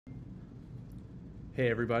Hey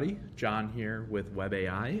everybody, John here with Web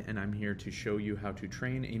AI, and I'm here to show you how to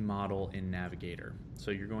train a model in Navigator.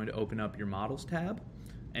 So you're going to open up your Models tab,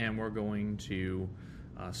 and we're going to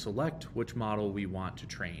select which model we want to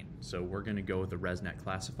train. So we're going to go with a ResNet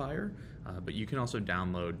classifier, but you can also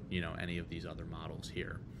download any of these other models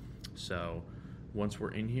here. So once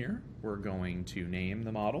we're in here, we're going to name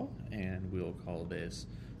the model, and we'll call this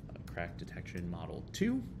Crack Detection Model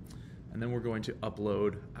 2. And then we're going to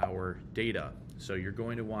upload our data. So you're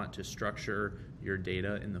going to want to structure your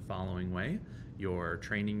data in the following way: your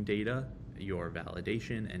training data, your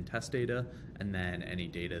validation and test data, and then any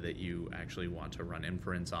data that you actually want to run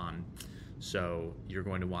inference on. So you're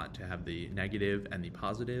going to want to have the negative and the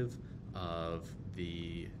positive of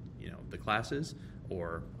the classes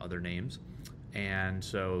or other names. And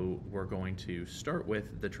so we're going to start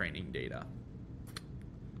with the training data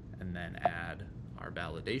and then add our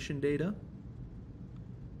validation data.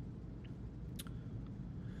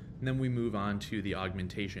 And then we move on to the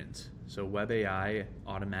augmentations. So Web AI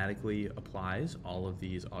automatically applies all of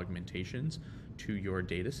these augmentations to your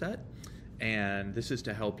data set. And this is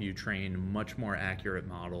to help you train much more accurate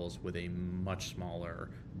models with a much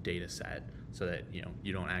smaller data set, so that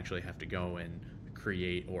you don't actually have to go and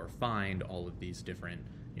create or find all of these different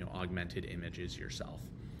augmented images yourself.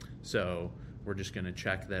 So we're just going to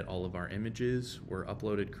check that all of our images were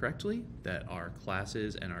uploaded correctly, that our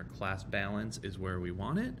classes and our class balance is where we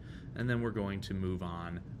want it, and then we're going to move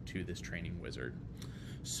on to this training wizard.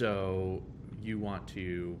 So you want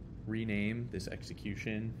to rename this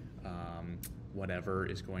execution whatever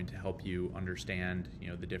is going to help you understand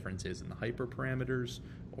the differences in the hyperparameters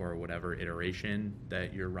or whatever iteration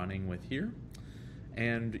that you're running with here.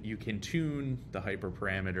 And you can tune the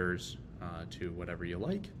hyperparameters to whatever you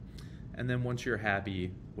like. And then once you're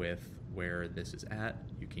happy with where this is at,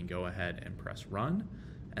 you can go ahead and press run,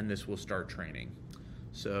 and this will start training.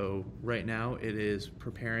 So right now it is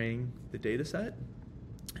preparing the data set,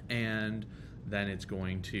 and then it's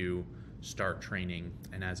going to start training.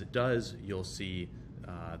 And as it does, you'll see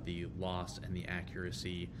the loss and the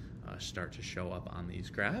accuracy start to show up on these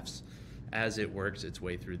graphs as it works its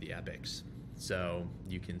way through the epochs. So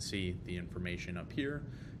you can see the information up here,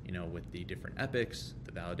 with the different epochs,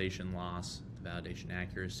 the validation loss, the validation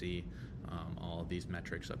accuracy, all of these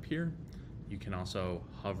metrics up here. You can also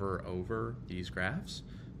hover over these graphs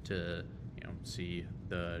to see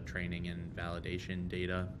the training and validation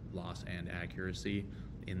data, loss and accuracy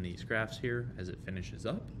in these graphs here as it finishes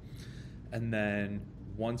up. And then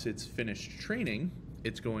once it's finished training,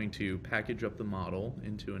 it's going to package up the model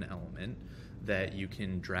into an element that you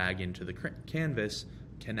can drag into the canvas,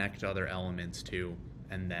 connect other elements to,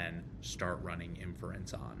 and then start running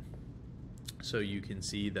inference on. So you can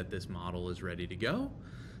see that this model is ready to go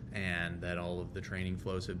and that all of the training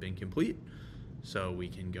flows have been complete. So we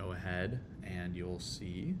can go ahead and you'll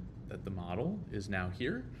see that the model is now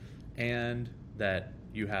here, and that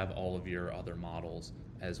you have all of your other models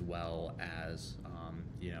as well as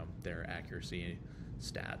their accuracy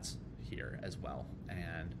stats here as well.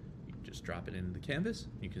 And you just drop it into the canvas.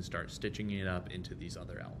 You can start stitching it up into these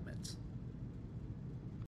other elements.